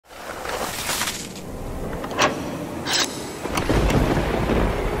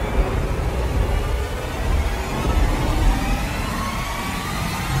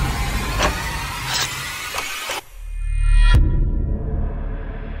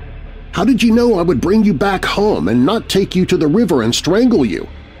How did you know I would bring you back home and not take you to the river and strangle you?"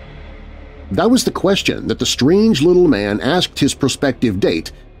 That was the question that the strange little man asked his prospective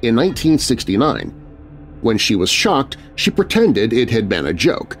date in 1969. When she was shocked, she pretended it had been a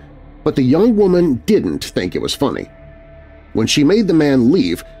joke, but the young woman didn't think it was funny. When she made the man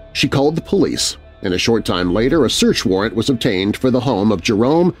leave, she called the police, and a short time later a search warrant was obtained for the home of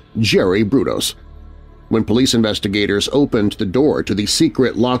Jerome "Jerry" Brudos. When police investigators opened the door to the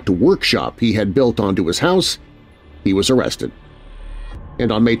secret locked workshop he had built onto his house, he was arrested.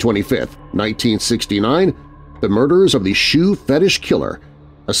 And on May 25, 1969, the murders of the shoe fetish killer,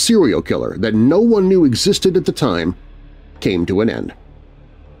 a serial killer that no one knew existed at the time, came to an end.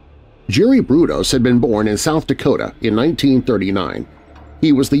 Jerry Brudos had been born in South Dakota in 1939.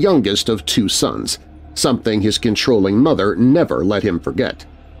 He was the youngest of two sons, something his controlling mother never let him forget.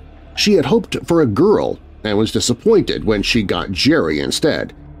 She had hoped for a girl and was disappointed when she got Jerry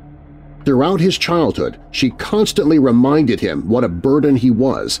instead. Throughout his childhood, she constantly reminded him what a burden he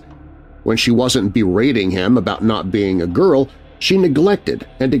was. When she wasn't berating him about not being a girl, she neglected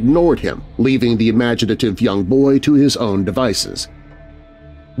and ignored him, leaving the imaginative young boy to his own devices.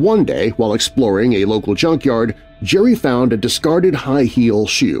 One day, while exploring a local junkyard, Jerry found a discarded high-heel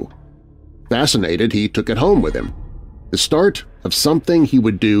shoe. Fascinated, he took it home with him. The start of something he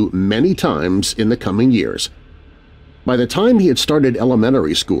would do many times in the coming years. By the time he had started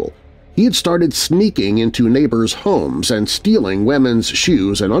elementary school, he had started sneaking into neighbors' homes and stealing women's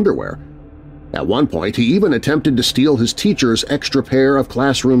shoes and underwear. At one point, he even attempted to steal his teacher's extra pair of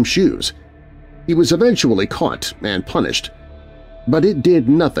classroom shoes. He was eventually caught and punished, but it did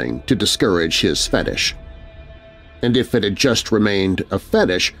nothing to discourage his fetish. And if it had just remained a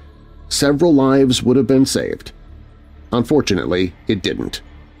fetish, several lives would have been saved. Unfortunately, it didn't.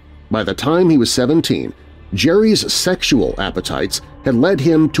 By the time he was 17, Jerry's sexual appetites had led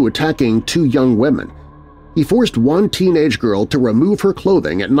him to attacking two young women. He forced one teenage girl to remove her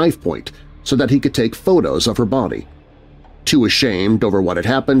clothing at knife point so that he could take photos of her body. Too ashamed over what had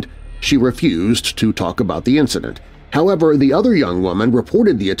happened, she refused to talk about the incident. However, the other young woman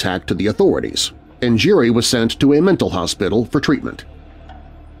reported the attack to the authorities, and Jerry was sent to a mental hospital for treatment.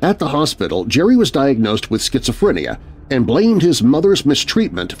 At the hospital, Jerry was diagnosed with schizophrenia and blamed his mother's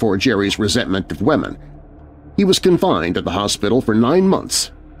mistreatment for Jerry's resentment of women. He was confined at the hospital for 9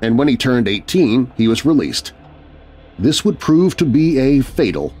 months, and when he turned 18, he was released. This would prove to be a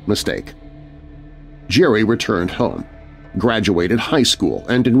fatal mistake. Jerry returned home, graduated high school,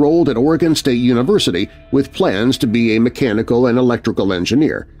 and enrolled at Oregon State University with plans to be a mechanical and electrical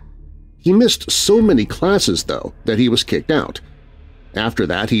engineer. He missed so many classes, though, that he was kicked out. After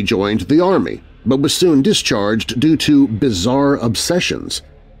that, he joined the Army, but was soon discharged due to bizarre obsessions.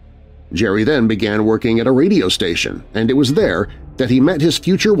 Jerry then began working at a radio station, and it was there that he met his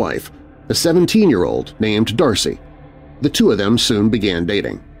future wife, a 17-year-old named Darcy. The two of them soon began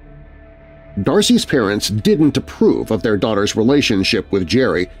dating. Darcy's parents didn't approve of their daughter's relationship with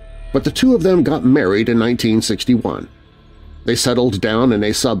Jerry, but the two of them got married in 1961. They settled down in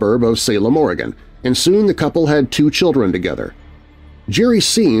a suburb of Salem, Oregon, and soon the couple had 2 children together. Jerry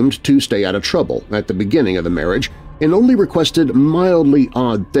seemed to stay out of trouble at the beginning of the marriage and only requested mildly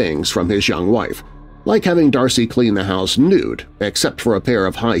odd things from his young wife, like having Darcy clean the house nude except for a pair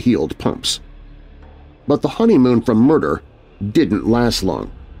of high-heeled pumps. But the honeymoon from murder didn't last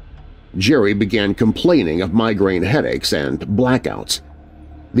long. Jerry began complaining of migraine headaches and blackouts.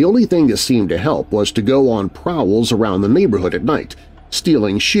 The only thing that seemed to help was to go on prowls around the neighborhood at night,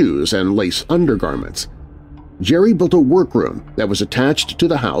 stealing shoes and lace undergarments. Jerry built a workroom that was attached to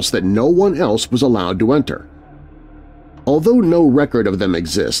the house that no one else was allowed to enter. Although no record of them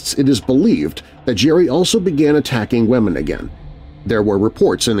exists, it is believed that Jerry also began attacking women again. There were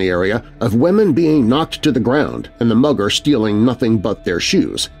reports in the area of women being knocked to the ground and the mugger stealing nothing but their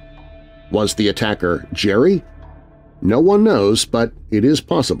shoes. Was the attacker Jerry? No one knows, but it is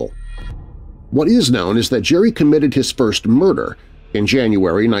possible. What is known is that Jerry committed his first murder in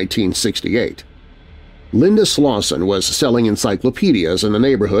January 1968. Linda Slauson was selling encyclopedias in the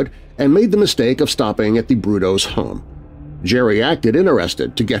neighborhood and made the mistake of stopping at the Brudos home. Jerry acted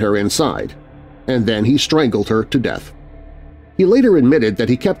interested to get her inside, and then he strangled her to death. He later admitted that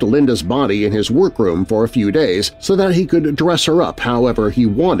he kept Linda's body in his workroom for a few days so that he could dress her up however he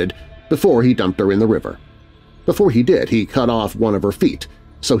wanted before he dumped her in the river. Before he did, he cut off one of her feet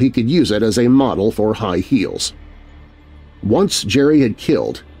so he could use it as a model for high heels. Once Jerry had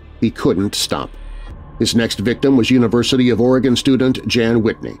killed, he couldn't stop. His next victim was University of Oregon student Jan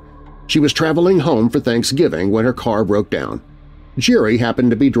Whitney. She was traveling home for Thanksgiving when her car broke down. Jerry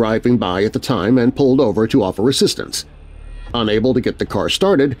happened to be driving by at the time and pulled over to offer assistance. Unable to get the car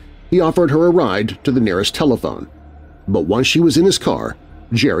started, He offered her a ride to the nearest telephone, but once she was in his car,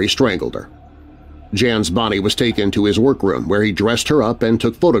 Jerry strangled her. Jan's body was taken to his workroom where he dressed her up and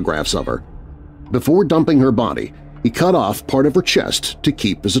took photographs of her. Before dumping her body, he cut off part of her chest to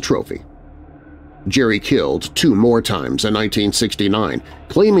keep as a trophy. Jerry killed 2 more times in 1969,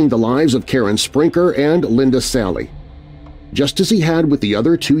 claiming the lives of Karen Sprinker and Linda Sally. Just as he had with the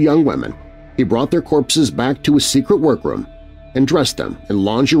other 2 young women, he brought their corpses back to his secret workroom and dressed them in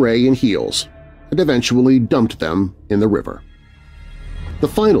lingerie and heels, and eventually dumped them in the river. The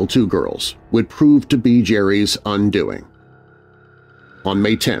final 2 girls would prove to be Jerry's undoing. On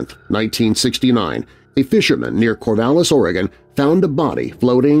May 10, 1969, a fisherman near Corvallis, Oregon, found a body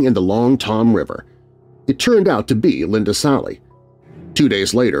floating in the Long Tom River. It turned out to be Linda Sally. 2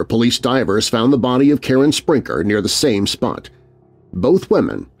 days later, police divers found the body of Karen Sprinker near the same spot. Both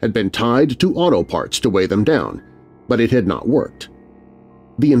women had been tied to auto parts to weigh them down, but it had not worked.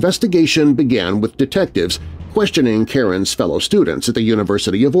 The investigation began with detectives questioning Karen's fellow students at the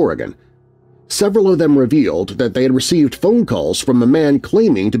University of Oregon. Several of them revealed that they had received phone calls from a man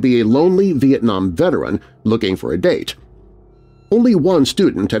claiming to be a lonely Vietnam veteran looking for a date. Only one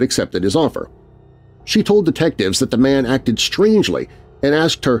student had accepted his offer. She told detectives that the man acted strangely and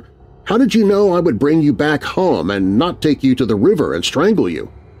asked her, "How did you know I would bring you back home and not take you to the river and strangle you?"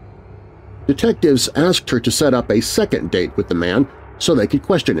 Detectives asked her to set up a second date with the man so they could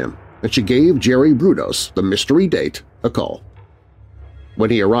question him, and she gave Jerry Brudos, the mystery date, a call. When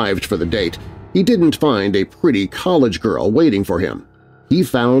he arrived for the date, he didn't find a pretty college girl waiting for him. He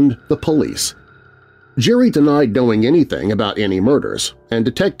found the police. Jerry denied knowing anything about any murders, and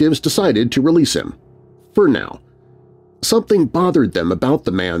detectives decided to release him. For now. Something bothered them about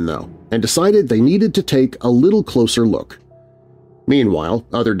the man, though, and decided they needed to take a little closer look. Meanwhile,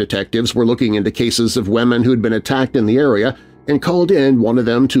 other detectives were looking into cases of women who'd been attacked in the area and called in one of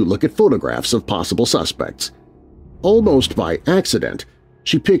them to look at photographs of possible suspects. Almost by accident,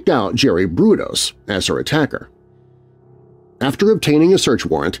 she picked out Jerry Brudos as her attacker. After obtaining a search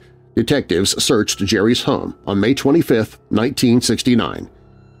warrant, detectives searched Jerry's home on May 25, 1969.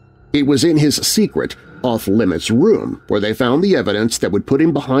 It was in his secret, off-limits room where they found the evidence that would put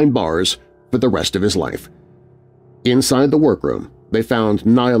him behind bars for the rest of his life. Inside the workroom, they found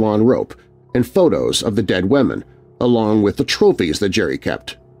nylon rope and photos of the dead women, along with the trophies that Jerry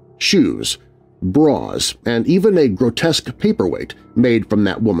kept, shoes, bras, and even a grotesque paperweight made from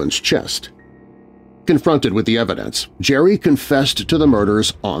that woman's chest. Confronted with the evidence, Jerry confessed to the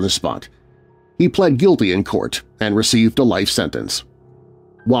murders on the spot. He pled guilty in court and received a life sentence.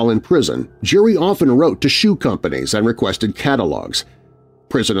 While in prison, Jerry often wrote to shoe companies and requested catalogs.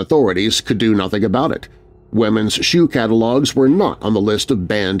 Prison authorities could do nothing about it. Women's shoe catalogs were not on the list of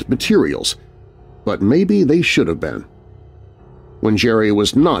banned materials, but maybe they should have been. When Jerry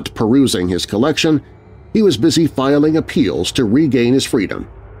was not perusing his collection, he was busy filing appeals to regain his freedom,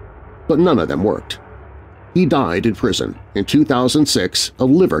 but none of them worked. He died in prison in 2006 of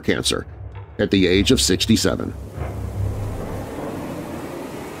liver cancer at the age of 67.